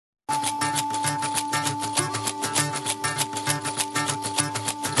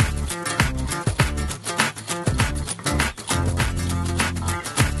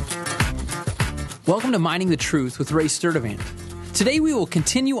Welcome to Mining the Truth with Ray Sturdivant. Today we will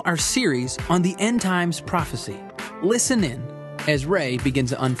continue our series on the end times prophecy. Listen in as Ray begins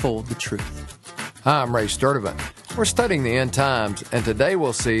to unfold the truth. Hi, I'm Ray Sturdivant. We're studying the end times, and today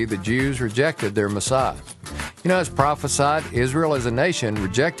we'll see the Jews rejected their Messiah. You know, as prophesied, Israel as a nation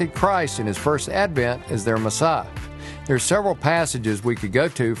rejected Christ in his first advent as their Messiah. There are several passages we could go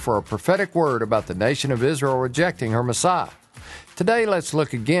to for a prophetic word about the nation of Israel rejecting her Messiah. Today, let's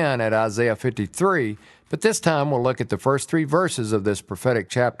look again at Isaiah 53, but this time we'll look at the first three verses of this prophetic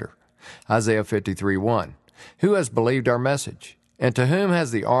chapter. Isaiah 53:1. Who has believed our message? And to whom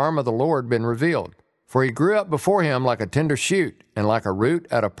has the arm of the Lord been revealed? For he grew up before him like a tender shoot, and like a root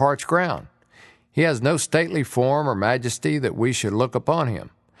out of parched ground. He has no stately form or majesty that we should look upon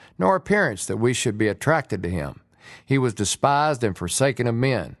him, nor appearance that we should be attracted to him. He was despised and forsaken of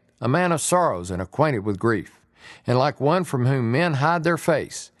men, a man of sorrows and acquainted with grief. And like one from whom men hide their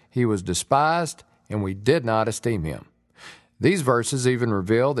face, he was despised, and we did not esteem him. These verses even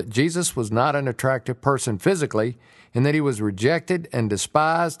reveal that Jesus was not an attractive person physically, and that he was rejected and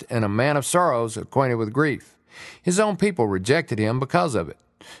despised and a man of sorrows, acquainted with grief. His own people rejected him because of it.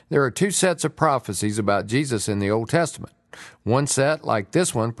 There are two sets of prophecies about Jesus in the Old Testament. One set, like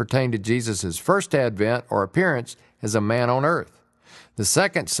this one, pertained to Jesus' first advent or appearance as a man on earth. The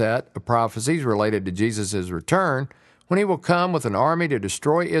second set of prophecies related to Jesus' return, when he will come with an army to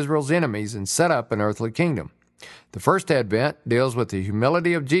destroy Israel's enemies and set up an earthly kingdom. The first advent deals with the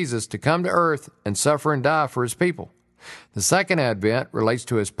humility of Jesus to come to earth and suffer and die for his people. The second advent relates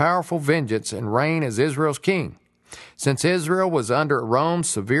to his powerful vengeance and reign as Israel's king. Since Israel was under Rome's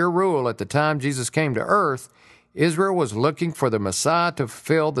severe rule at the time Jesus came to earth, Israel was looking for the Messiah to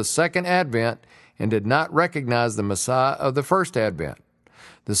fulfill the second advent and did not recognize the Messiah of the first advent.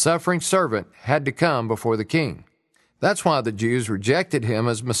 The suffering servant had to come before the king. That's why the Jews rejected him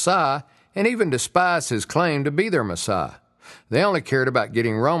as Messiah and even despised his claim to be their Messiah. They only cared about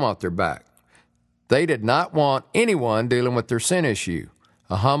getting Rome off their back. They did not want anyone dealing with their sin issue.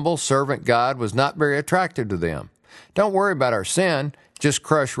 A humble servant God was not very attractive to them. Don't worry about our sin, just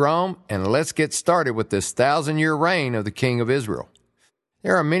crush Rome and let's get started with this 1,000-year reign of the King of Israel.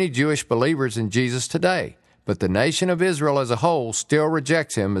 There are many Jewish believers in Jesus today, but the nation of Israel as a whole still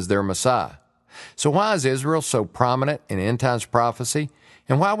rejects him as their Messiah. So why is Israel so prominent in end times prophecy?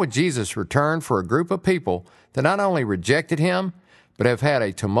 And why would Jesus return for a group of people that not only rejected him, but have had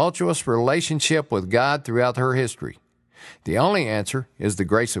a tumultuous relationship with God throughout her history? The only answer is the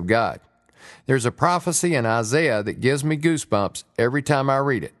grace of God. There's a prophecy in Isaiah that gives me goosebumps every time I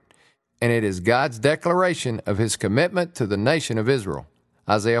read it, and it is God's declaration of his commitment to the nation of Israel.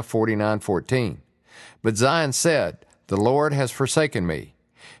 Isaiah 49:14. But Zion said, "The Lord has forsaken me,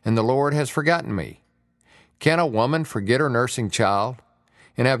 and the Lord has forgotten me." Can a woman forget her nursing child,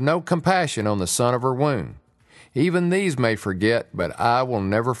 and have no compassion on the son of her womb? Even these may forget, but I will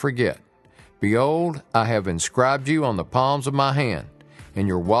never forget. Behold, I have inscribed you on the palms of my hand, and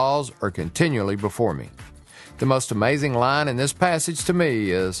your walls are continually before me. The most amazing line in this passage to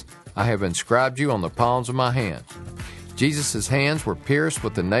me is, I have inscribed you on the palms of my hand. Jesus' hands were pierced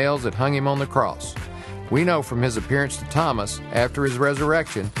with the nails that hung him on the cross. We know from his appearance to Thomas after his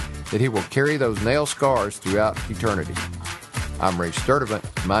resurrection that he will carry those nail scars throughout eternity. I'm Ray Sturdivant,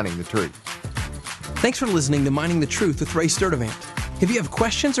 Mining the Truth. Thanks for listening to Mining the Truth with Ray Sturdivant. If you have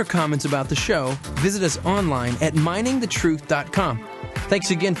questions or comments about the show, visit us online at miningthetruth.com.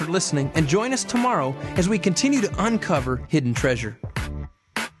 Thanks again for listening, and join us tomorrow as we continue to uncover hidden treasure.